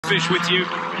Fish with you,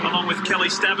 along with Kelly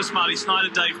Stavis, Marty Snyder,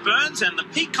 Dave Burns, and the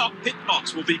Peacock Pit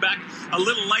Box will be back a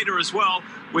little later as well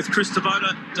with Chris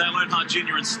Tabota, Dale Earnhardt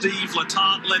Jr. and Steve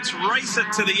Letarte. Let's race it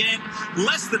to the end.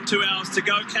 Less than 2 hours to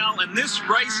go, Cal, and this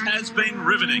race has been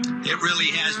riveting. It really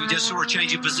has. We just saw a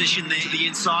change of position there to the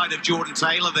inside of Jordan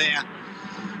Taylor there.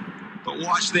 But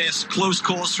watch this, close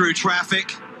course through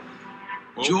traffic.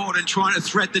 Jordan trying to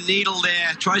thread the needle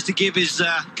there, tries to give his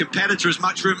competitor as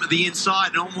much room at the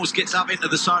inside and almost gets up into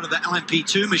the side of the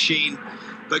LMP2 machine.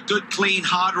 But good, clean,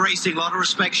 hard racing, a lot of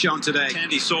respect shown today.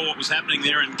 Tandy saw what was happening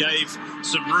there and gave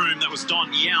some room. That was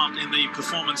Don Yount in the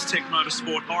Performance Tech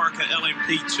Motorsport Orica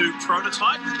LMP2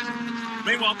 prototype.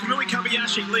 Meanwhile, Kamui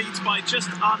Kobayashi leads by just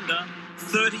under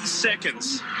 30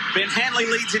 seconds. Ben Hanley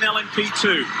leads in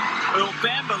LMP2. Earl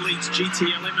Bamber leads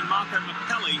GTLM, and Marco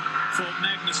Mappelli for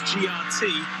Magnus GRT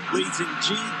leads in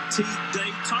GT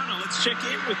Daytona. Let's check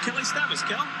in with Kelly Stavis.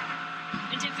 Kel?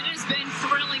 And if it has been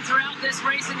thrilling throughout this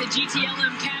race in the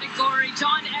GTLM category,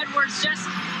 John Edwards just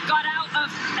got out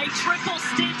of a triple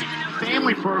stint in the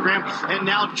family program, and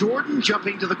now Jordan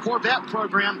jumping to the Corvette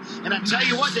program. And I tell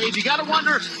you what, Dave, you got to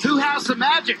wonder who has the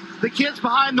magic, the kids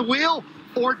behind the wheel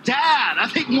or Dad. I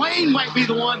think Wayne might be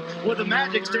the one with the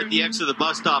magic. The exit of the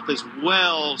bus stop is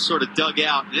well sort of dug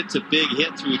out, and it's a big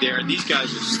hit through there, and these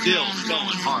guys are still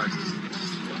going hard.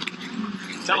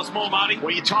 Tell us more, Marty. Well,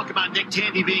 you talk about Nick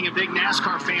Tandy being a big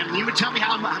NASCAR fan, and you would tell me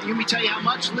how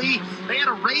much, Lee. They had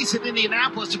a race in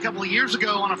Indianapolis a couple of years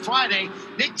ago on a Friday.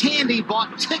 Nick Tandy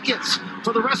bought tickets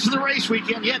for the rest of the race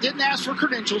weekend. Yeah, didn't ask for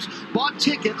credentials, bought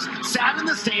tickets, sat in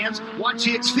the stands, watched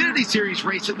the Xfinity Series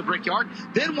race at the Brickyard,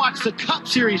 then watched the Cup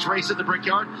Series race at the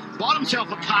Brickyard, bought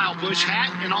himself a Kyle Busch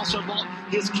hat, and also bought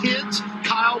his kids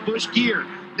Kyle Busch gear.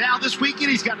 Now, this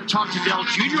weekend, he's got to talk to Dale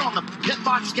Jr. on the pit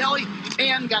box, Kelly,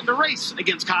 and got to race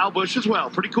against Kyle Busch as well.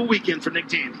 Pretty cool weekend for Nick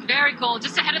Tandy. Very cool.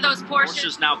 Just ahead of those Porsches.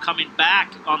 Porsches now coming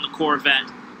back on the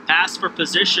Corvette. Pass for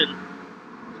position.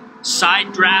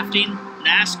 Side drafting,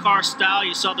 NASCAR style.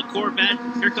 You saw the Corvette.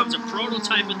 Here comes a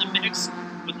prototype in the mix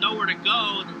with nowhere to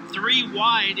go. 3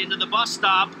 wide into the bus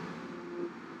stop.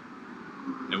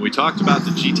 And we talked about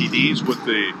the GTDs with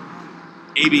the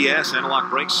ABS, analog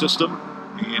brake system.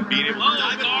 And being able to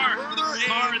dive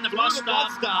car in the bus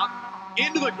stop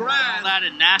into the grass. That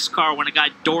in NASCAR when a guy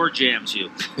door jams you.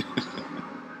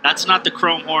 That's not the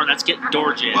chrome horn. That's getting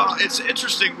door jammed. Well, it's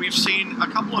interesting. We've seen a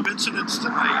couple of incidents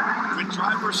tonight with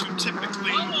drivers who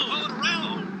typically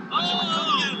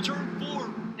turn 4.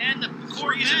 And the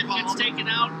Corvette gets taken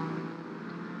out.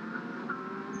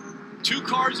 2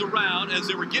 cars around as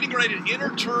they were getting ready to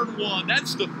enter turn 1.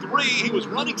 That's the 3. He was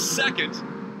running second.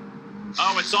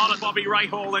 Oh, it's on at Bobby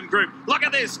Rahal and group. Look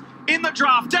at this. In the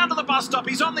draft, down to the bus stop.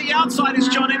 He's on the outside, is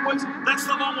John Edwards. That's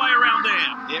the long way around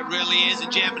there. It really is, and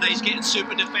Germany's getting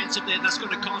super defensive there. That's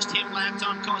going to cost him lap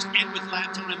time, cost Edwards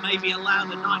lap time, and maybe allow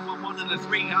the 911 and the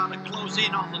 3 car to close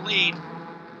in on the lead.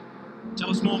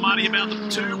 Tell us more, Marty, about the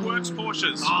 2 Works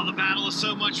Porsches. Oh, the battle is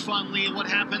so much fun, Lee, and what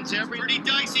happens every... Pretty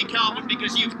dicey, Calvin,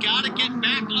 because you've got to get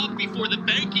back up before the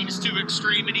banking's too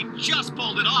extreme, and he just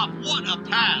pulled it off. What a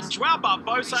pass. Joao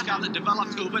Barbosa. He's got it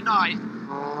developed overnight.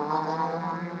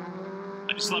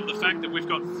 I just love the fact that we've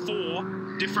got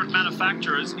 4 different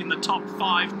manufacturers in the top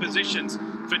 5 positions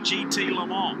for GT Le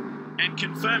Mans. And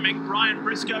confirming, Ryan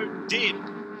Briscoe did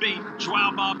beat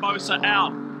Joao Barbosa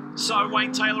out. So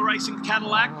Wayne Taylor Racing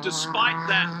Cadillac, despite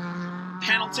that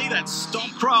penalty, that stop.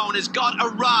 Crone has got a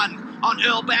run on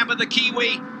Earl Bamber, the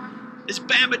Kiwi. As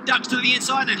Bamber ducks to the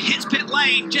inside and hits pit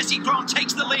lane, Jesse Crone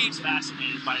takes the lead.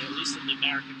 Fascinated by at least the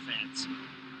American fans.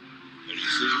 There you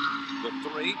see the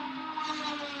 3.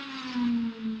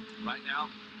 Right now,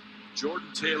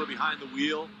 Jordan Taylor behind the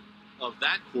wheel of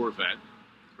that Corvette.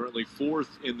 Currently 4th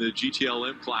in the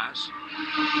GTLM class.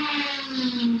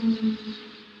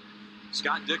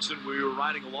 Scott Dixon, we were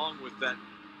riding along with that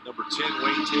number 10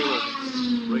 Wayne Taylor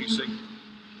Racing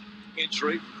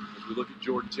entry as we look at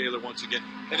Jordan Taylor once again.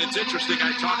 And it's interesting,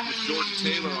 I talked to Jordan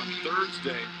Taylor on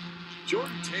Thursday.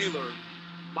 Jordan Taylor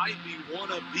might be one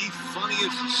of the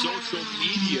funniest social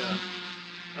media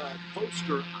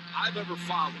poster I've ever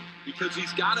followed, because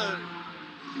he's got a,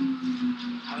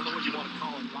 I don't know what you want to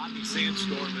call it, Rodney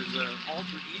Sandstorm is an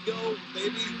alter ego,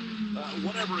 maybe,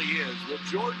 whatever he is. Well,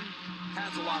 Jordan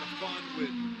has a lot of fun with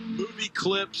movie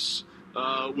clips,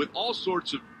 with all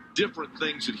sorts of different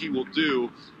things that he will do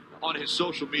on his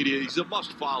social media. He's a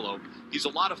must follow. He's a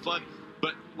lot of fun.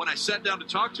 But when I sat down to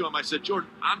talk to him, I said, Jordan,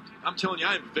 I'm telling you,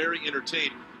 I am very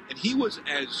entertained. And he was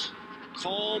as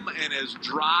calm and as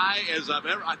dry as I've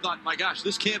ever. I thought, my gosh,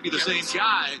 this can't be the same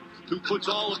guy who puts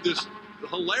all of this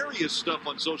hilarious stuff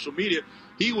on social media.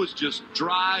 He was just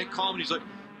dry, calm, and he's like,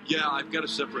 Yeah, I've got to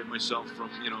separate myself from,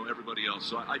 everybody else.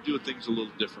 So I do things a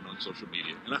little different on social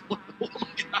media. And oh my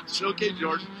gosh, okay,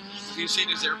 Jordan. Have you seen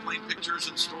his airplane pictures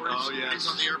and stories? Oh, yes. He's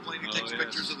on the airplane. He takes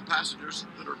pictures of the passengers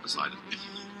that are beside him.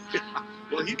 Yeah.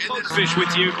 Well, he Fish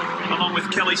with you, along with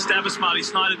Kelly Stavis, Marty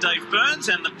Snyder, Dave Burns,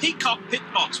 and the Peacock Pit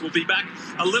Box will be back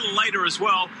a little later as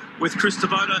well with Chris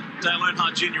Tabota, Dale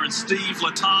Earnhardt Jr. and Steve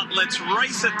Letarte. Let's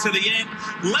race it to the end.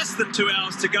 Less than 2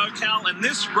 hours to go, Cal, and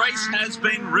this race has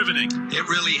been riveting. It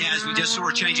really has. We just saw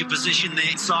a change of position there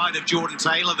inside of Jordan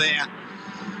Taylor there.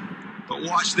 But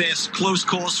watch this, close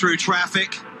course through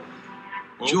traffic.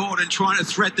 Jordan trying to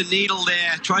thread the needle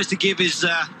there, tries to give his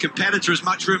competitor as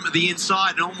much room at the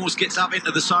inside and almost gets up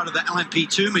into the side of the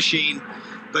LMP2 machine.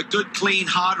 But good, clean,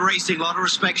 hard racing, a lot of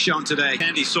respect shown today.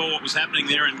 Andy saw what was happening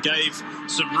there and gave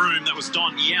some room. That was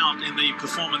Don Yount in the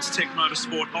Performance Tech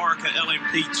Motorsport Orica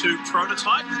LMP2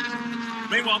 prototype.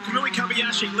 Meanwhile, Kamui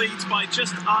Kobayashi leads by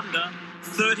just under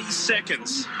 30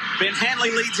 seconds. Ben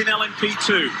Hanley leads in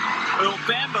LMP2. Earl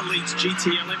Bamber leads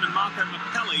GTLM, and Marco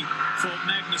Mappelli for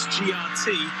Magnus GRT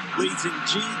leads in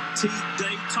GT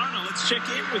Daytona. Let's check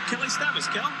in with Kelly Stavis.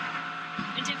 Kel?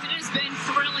 And if it has been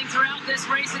thrilling throughout this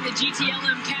race in the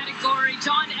GTLM category,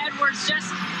 John Edwards just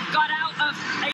got out of a